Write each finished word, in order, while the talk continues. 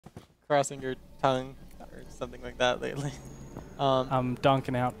crossing your tongue or something like that lately. I'm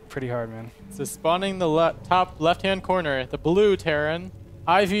donking out pretty hard, man. So spawning the top left-hand corner, the blue Terran,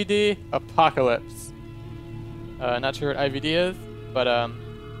 IVD Apocalypse. Not sure what IVD is, but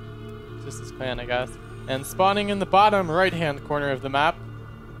just his clan, I guess. And spawning in the bottom right-hand corner of the map,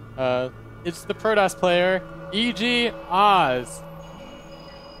 it's the Protoss player, E.G. Oz.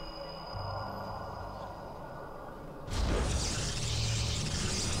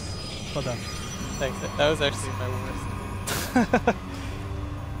 Well done. Thanks. That was actually my worst.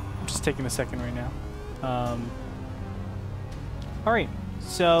 I'm just taking a second right now. All right,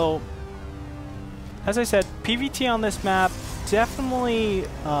 so as I said, PvT on this map definitely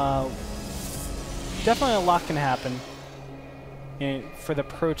a lot can happen for the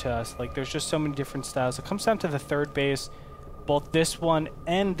Protoss. Like, there's just so many different styles. It comes down to the third base, both this one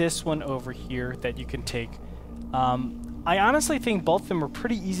and this one over here that you can take. I honestly think both of them are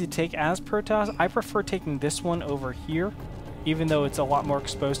pretty easy to take as Protoss. I prefer taking this one over here, even though it's a lot more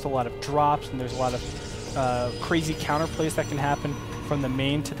exposed to a lot of drops and there's a lot of crazy counterplays that can happen from the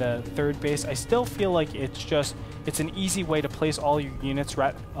main to the third base. I still feel like it's an easy way to place all your units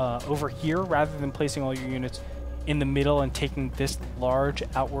over here rather than placing all your units in the middle and taking this large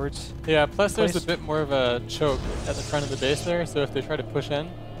outwards. Yeah, plus there's a bit more of a choke at the front of the base there, so if they try to push in,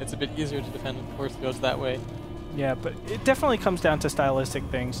 it's a bit easier to defend with force fields that way. Yeah, but it definitely comes down to stylistic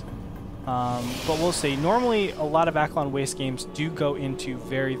things. But we'll see. Normally, a lot of Aklon Waste games do go into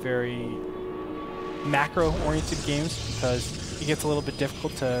very, very macro-oriented games because it gets a little bit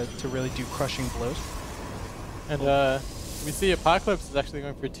difficult to really do crushing blows. And we see Apocalypse is actually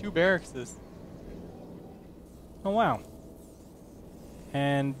going for 2 barracks. Oh, wow.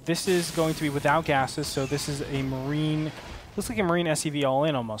 And this is going to be without gases, so this is a Marine... Looks like a Marine SCV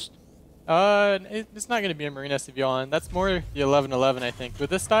all-in almost. It's not going to be a Marine SCV all-in. That's more the 1111, I think. With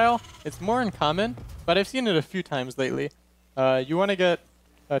this style, it's more uncommon, but I've seen it a few times lately. You want to get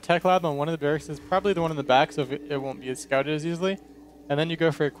a tech lab on one of the barracks, probably the one in the back, so it won't be as scouted as easily. And then you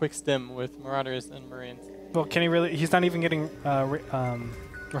go for a quick stim with Marauders and Marines. Well, can he really... He's not even getting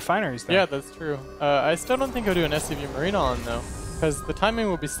refineries, though. Yeah, that's true. I still don't think I'll do an SCV Marine all-in, though, because the timing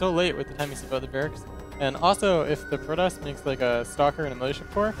will be so late with the time you see about the barracks. And also, if the Protoss makes like a Stalker and a Militia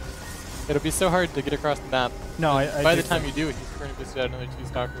Corps, it'll be so hard to get across the map. No, by the time you do it, he's going to boosted out another 2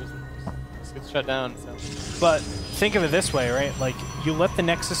 Stalkers and just gets shut down. So. But think of it this way, right? Like, you let the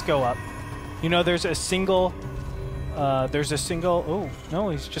Nexus go up. You know, there's a single... Oh, no,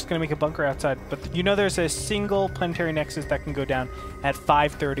 he's just going to make a bunker outside. But you know there's a single planetary Nexus that can go down at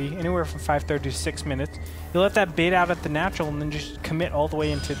 5:30, anywhere from 5:30 to 6 minutes. You let that bait out at the natural and then just commit all the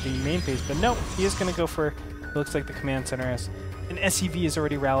way into the main base. But no, he is going to go for... It looks like the command center has... An SCV is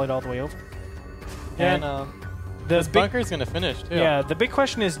already rallied all the way over. Yeah, and this bunker is going to finish, too. Yeah, the big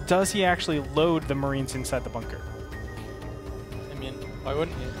question is, does he actually load the Marines inside the bunker? I mean, why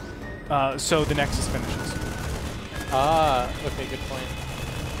wouldn't he? So the Nexus finishes. Ah, okay, good point.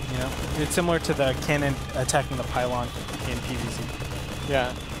 You know, it's similar to the cannon attacking the pylon in PvZ.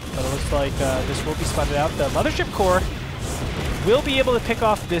 Yeah. But it looks like this will be spotted out. The Mothership Core will be able to pick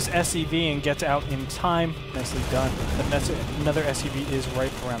off this SCV and get out in time. Nicely done. Another SCV is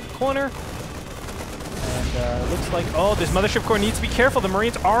right around the corner. And it looks like, oh, this Mothership Core needs to be careful. The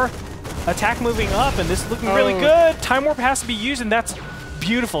Marines are attack moving up, and this is looking really good. Time Warp has to be used, and that's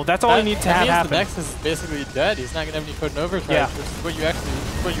beautiful. That's all you need to have happen. The Nexus is basically dead. He's not going to have any code and overdrive, which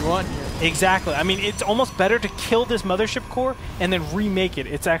is what you want here. Exactly. I mean, it's almost better to kill this Mothership Core and then remake it.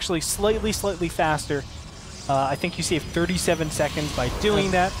 It's actually slightly faster. I think you save 37 seconds by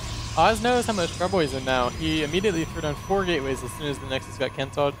doing that. Oz knows how much trouble he's in now. He immediately threw down 4 gateways as soon as the Nexus got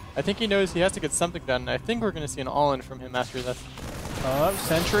cancelled. I think he knows he has to get something done, and I think we're going to see an all-in from him after this.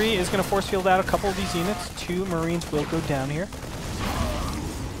 Sentry is going to force field out a couple of these units. 2 Marines will go down here.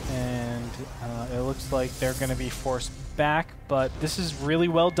 And it looks like they're going to be forced back, but this is really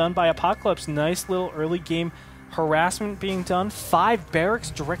well done by Apocalypse. Nice little early game harassment being done. 5 barracks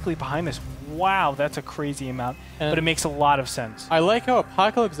directly behind this. Wow, that's a crazy amount, but it makes a lot of sense. I like how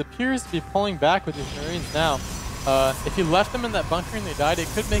Apocalypse appears to be pulling back with these Marines now. If you left them in that bunker and they died, it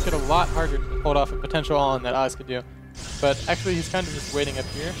could make it a lot harder to hold off a potential all-in that Oz could do. But actually, he's kind of just waiting up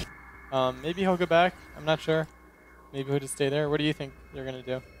here. Maybe he'll go back. I'm not sure. Maybe he'll just stay there. What do you think they're going to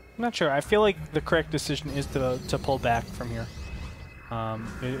do? I'm not sure. I feel like the correct decision is to pull back from here.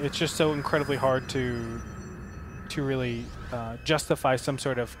 It's just so incredibly hard to really justify some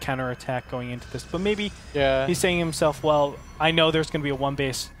sort of counterattack going into this. But maybe he's saying to himself, well, I know there's going to be a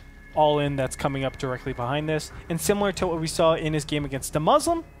 1-base all-in that's coming up directly behind this. And similar to what we saw in his game against the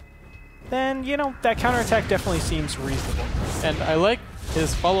Muslim, then, you know, that counterattack definitely seems reasonable. And I like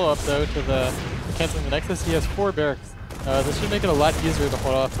his follow-up, though, to the canceling the Nexus, he has 4 barracks. This should make it a lot easier to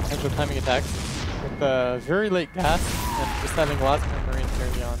hold off potential timing attacks with very late gas and just having lots more Marines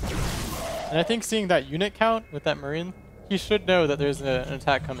early on. And I think seeing that unit count with that Marine, he should know that there's an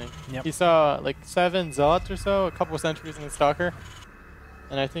attack coming. Yep. He saw like 7 Zealots or so, a couple of sentries in the Stalker,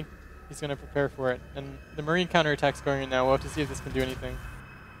 and I think he's going to prepare for it. And the Marine counterattack's going in now. We'll have to see if this can do anything.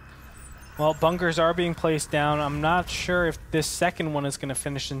 Well, bunkers are being placed down. I'm not sure if this second one is going to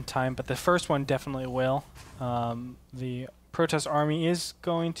finish in time, but the first one definitely will. The Protest army is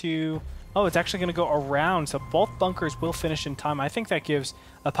going to... Oh, it's actually going to go around, so both bunkers will finish in time. I think that gives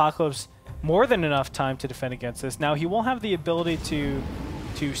Apocalypse more than enough time to defend against this. Now, he won't have the ability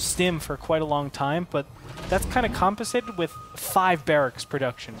to stim for quite a long time, but that's kind of compensated with 5 barracks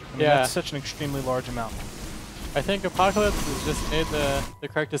production. I mean, that's such an extremely large amount. I think Apocalypse has just made the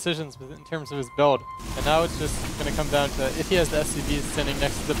correct decisions in terms of his build, and now it's just going to come down to if he has the SCVs standing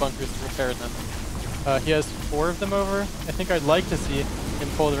next to the bunkers to repair them. He has 4 of them over. I think I'd like to see him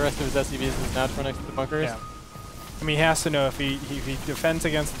pull the rest of his SCVs as natural next to the bunkers. Yeah. I mean, he has to know if he defends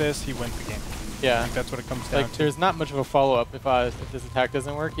against this, he wins the game. Yeah. I think that's what it comes down to. There's not much of a follow-up if this attack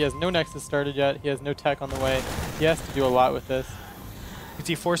doesn't work. He has no Nexus started yet. He has no tech on the way. He has to do a lot with this. You can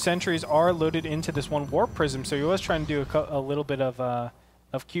see 4 sentries are loaded into this one Warp Prism, so he was trying to do a little bit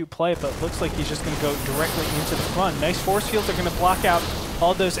of cute play, but it looks like he's just going to go directly into the front. Nice force fields are going to block out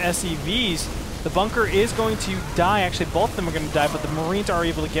all those SCVs. The bunker is going to die. Actually, both of them are going to die, but the Marines are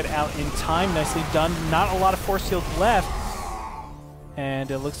able to get out in time. Nicely done. Not a lot of force fields left. And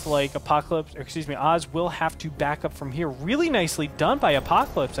it looks like Oz will have to back up from here. Really nicely done by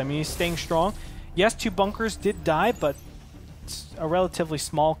Apocalypse. I mean, he's staying strong. Yes, 2 bunkers did die, but it's a relatively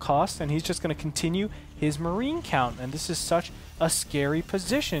small cost, and he's just going to continue his Marine count. And this is such a scary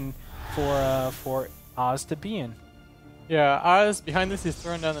position for Oz to be in. Yeah, Oz, behind this, he's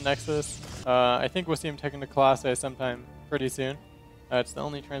throwing down the Nexus. I think we'll see him taking the Colossi sometime pretty soon. It's the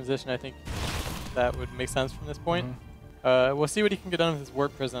only transition I think that would make sense from this point. We'll see what he can get done with his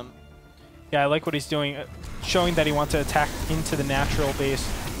Warp Prism. Yeah, I like what he's doing, showing that he wants to attack into the natural base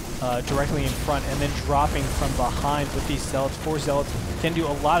directly in front and then dropping from behind with these Zealots. 4 Zealots can do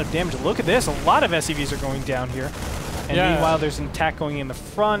a lot of damage. Look at this, a lot of SCVs are going down here. And meanwhile, there's an attack going in the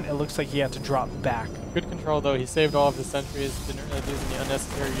front. It looks like he had to drop back. Good control, though. He saved all of his sentries, didn't really lose any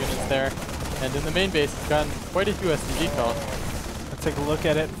unnecessary units there. And in the main base, he's gotten quite a few SCV kills. Let's take a look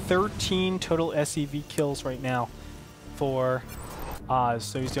at it. 13 total SCV kills right now for Oz.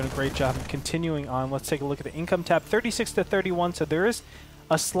 So he's doing a great job of continuing on. Let's take a look at the income tab. 36 to 31. So there is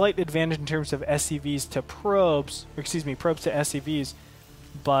a slight advantage in terms of SCVs to probes, or excuse me, probes to SCVs.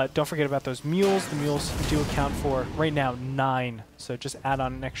 But don't forget about those mules. The mules do account for, right now, 9. So just add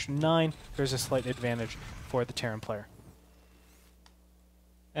on an extra 9. There's a slight advantage for the Terran player.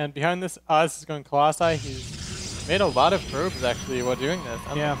 And behind this, Oz is going Colossi. He's made a lot of probes, actually, while doing this.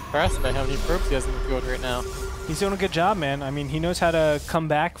 I'm impressed by how many probes he has in the field right now. He's doing a good job, man. I mean, he knows how to come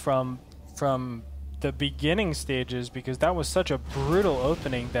back from the beginning stages, because that was such a brutal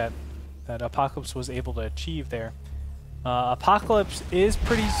opening that Apocalypse was able to achieve there. Apocalypse is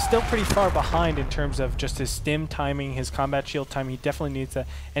still pretty far behind in terms of just his stim timing, his combat shield timing. He definitely needs that,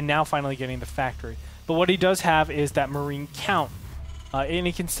 and now finally getting the factory. But what he does have is that Marine count, and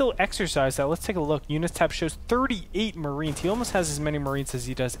he can still exercise that. Let's take a look. Units tab shows 38 Marines. He almost has as many Marines as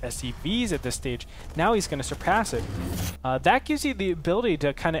he does SCVs at this stage. Now he's going to surpass it. That gives you the ability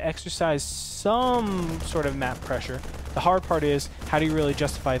to kind of exercise some sort of map pressure. The hard part is, how do you really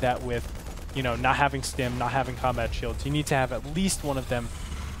justify that with, you know, not having stim, not having combat shields? You need to have at least one of them,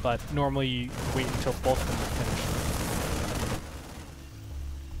 but normally you wait until both of them are finished.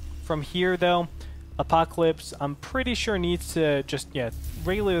 From here, though, Apocalypse, I'm pretty sure, needs to just,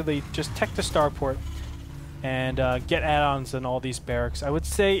 regularly just tech the starport and get add-ons in all these barracks. I would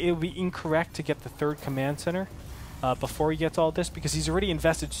say it would be incorrect to get the 3rd command center before he gets all this, because he's already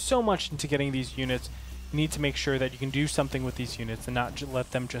invested so much into getting these units. You need to make sure that you can do something with these units and not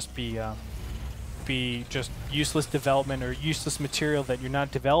let them just be just useless development or useless material that you're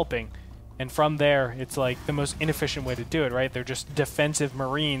not developing. And from there, it's like the most inefficient way to do it, right? They're just defensive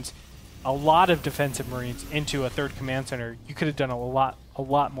Marines, a lot of defensive Marines into a 3rd command center. You could have done a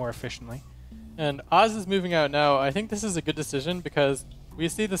lot more efficiently. And Oz is moving out now. I think this is a good decision, because we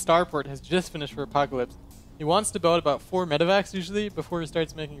see the starport has just finished for Apocalypse. He wants to build about 4 medevacs usually before he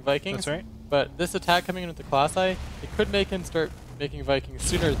starts making Vikings. That's right. But this attack coming in with the Colossi, it could make him start making Vikings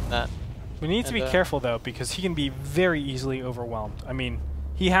sooner than that. We need to be careful, though, because he can be very easily overwhelmed. I mean,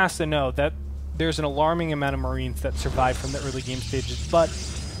 he has to know that there's an alarming amount of Marines that survive from the early game stages, but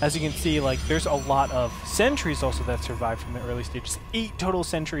as you can see, like there's a lot of sentries also that survived from the early stages. 8 total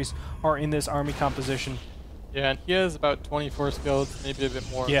sentries are in this army composition. Yeah, and he has about 24 skills, maybe a bit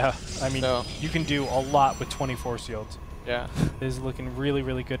more. Yeah, I mean, so you can do a lot with 24 shields. Yeah. This is looking really,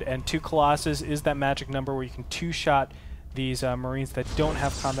 really good. And 2 Colossus is that magic number where you can 2-shot these Marines that don't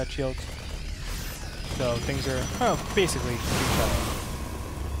have combat shields. So things are basically 2-shot.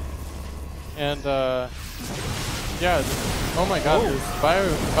 And yeah, oh my god, this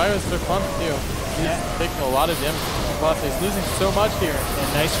Bio is so pumped too. He's taking a lot of damage. Plus, he's losing so much here.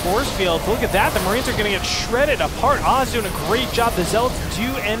 And nice force field. Look at that. The Marines are going to get shredded apart. Oz doing a great job. The Zealots do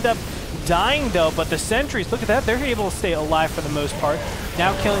end up dying though, but the sentries, look at that. They're able to stay alive for the most part.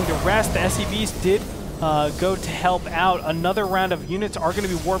 Now killing the rest. The SCVs did go to help out. Another round of units are going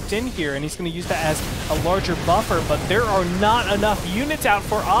to be warped in here, and he's going to use that as a larger buffer, but there are not enough units out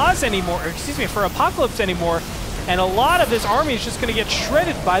for Oz anymore, or excuse me, for Apocalypse anymore. And a lot of this army is just going to get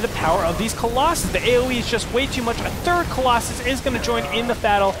shredded by the power of these Colossus. The AoE is just way too much. A 3rd Colossus is going to join in the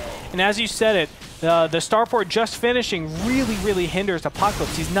battle. And as you said it, the starport just finishing really, really hinders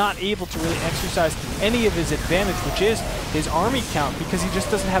Apocalypse. He's not able to really exercise any of his advantage, which is his army count, because he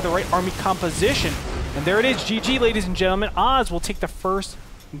just doesn't have the right army composition. And there it is. GG, ladies and gentlemen. Oz will take the first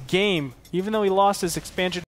game, even though he lost his expansion.